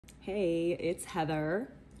Hey, it's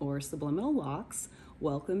Heather, or Subliminal Locks.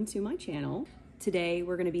 Welcome to my channel. Today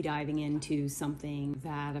we're going to be diving into something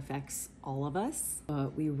that affects all of us,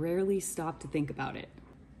 but we rarely stop to think about it.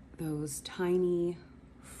 Those tiny,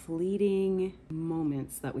 fleeting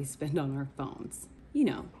moments that we spend on our phones. You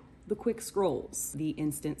know, the quick scrolls, the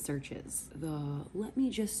instant searches, the let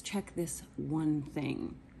me just check this one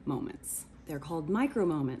thing moments. They're called micro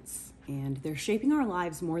moments, and they're shaping our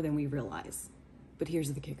lives more than we realize. But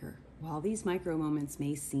here's the kicker. While these micro moments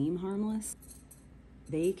may seem harmless,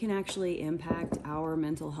 they can actually impact our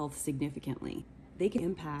mental health significantly. They can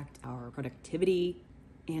impact our productivity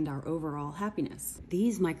and our overall happiness.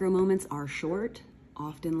 These micro moments are short,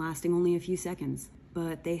 often lasting only a few seconds,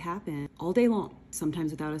 but they happen all day long,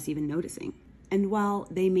 sometimes without us even noticing. And while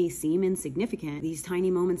they may seem insignificant, these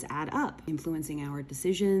tiny moments add up, influencing our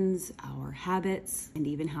decisions, our habits, and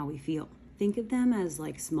even how we feel. Think of them as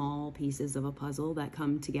like small pieces of a puzzle that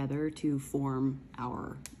come together to form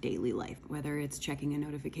our daily life. Whether it's checking a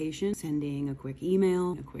notification, sending a quick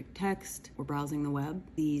email, a quick text, or browsing the web,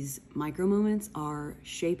 these micro moments are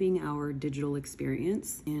shaping our digital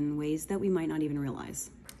experience in ways that we might not even realize.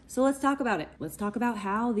 So let's talk about it. Let's talk about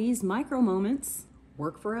how these micro moments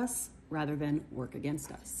work for us rather than work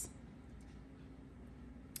against us.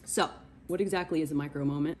 So, what exactly is a micro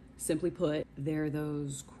moment? Simply put, they're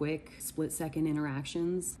those quick split-second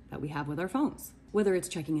interactions that we have with our phones. Whether it's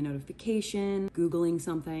checking a notification, Googling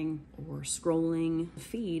something, or scrolling the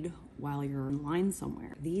feed while you're in line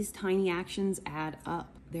somewhere. These tiny actions add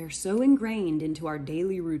up. They're so ingrained into our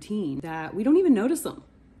daily routine that we don't even notice them,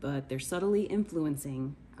 but they're subtly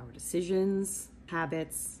influencing our decisions,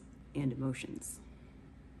 habits, and emotions.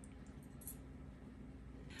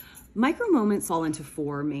 Micro moments fall into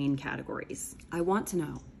four main categories. I want to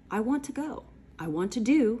know, I want to go, I want to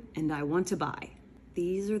do, and I want to buy.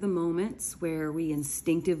 These are the moments where we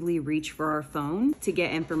instinctively reach for our phone to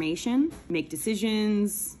get information, make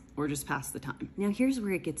decisions, or just pass the time. Now here's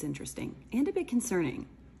where it gets interesting and a bit concerning.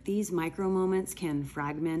 These micro moments can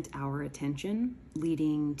fragment our attention,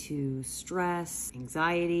 leading to stress,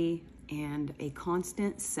 anxiety, and a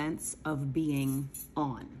constant sense of being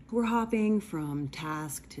on. We're hopping from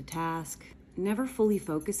task to task, never fully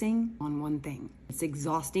focusing on one thing. It's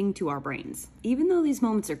exhausting to our brains. Even though these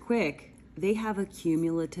moments are quick, they have a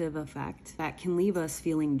cumulative effect that can leave us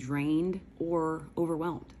feeling drained or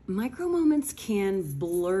overwhelmed. Micro moments can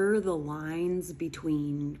blur the lines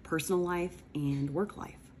between personal life and work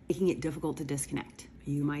life, making it difficult to disconnect.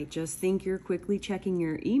 You might just think you're quickly checking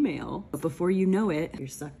your email, but before you know it, you're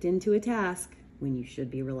sucked into a task when you should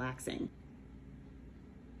be relaxing.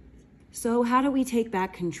 So how do we take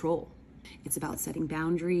back control? It's about setting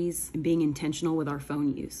boundaries and being intentional with our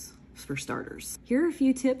phone use, for starters. Here are a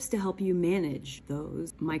few tips to help you manage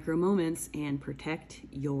those micro moments and protect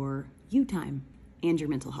your you time and your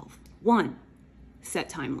mental health. 1. Set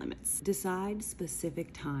time limits. Decide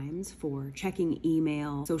specific times for checking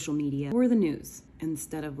email, social media, or the news.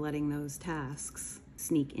 Instead of letting those tasks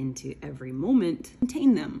sneak into every moment,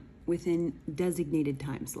 contain them within designated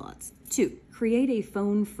time slots. 2. Create a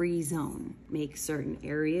phone-free zone. Make certain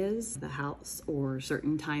areas of the house or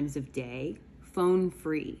certain times of day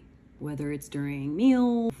phone-free. Whether it's during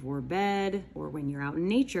meal, before bed, or when you're out in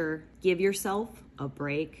nature, give yourself a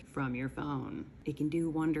break from your phone. It can do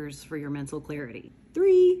wonders for your mental clarity.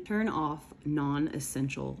 3, turn off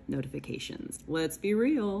non-essential notifications. Let's be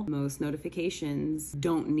real, most notifications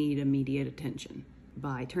don't need immediate attention.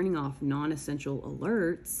 By turning off non-essential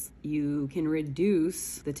alerts, you can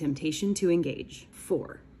reduce the temptation to engage.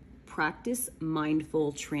 4, practice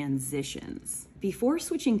mindful transitions. Before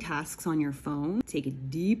switching tasks on your phone, take a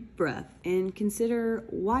deep breath and consider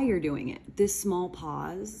why you're doing it. This small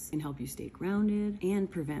pause can help you stay grounded and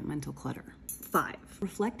prevent mental clutter. 5,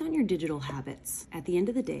 reflect on your digital habits. At the end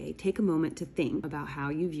of the day, take a moment to think about how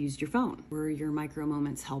you've used your phone. Were your micro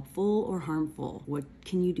moments helpful or harmful? What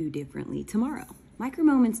can you do differently tomorrow? Micro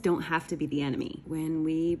moments don't have to be the enemy. When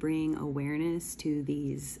we bring awareness to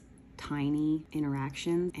these tiny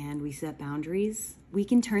interactions and we set boundaries, we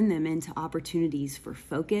can turn them into opportunities for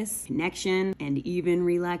focus, connection, and even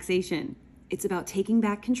relaxation. It's about taking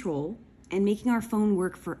back control and making our phone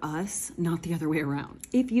work for us, not the other way around.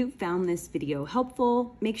 If you found this video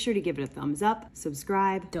helpful, make sure to give it a thumbs up,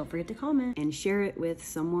 subscribe, don't forget to comment, and share it with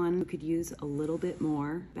someone who could use a little bit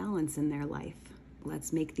more balance in their life.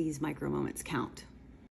 Let's make these micro moments count.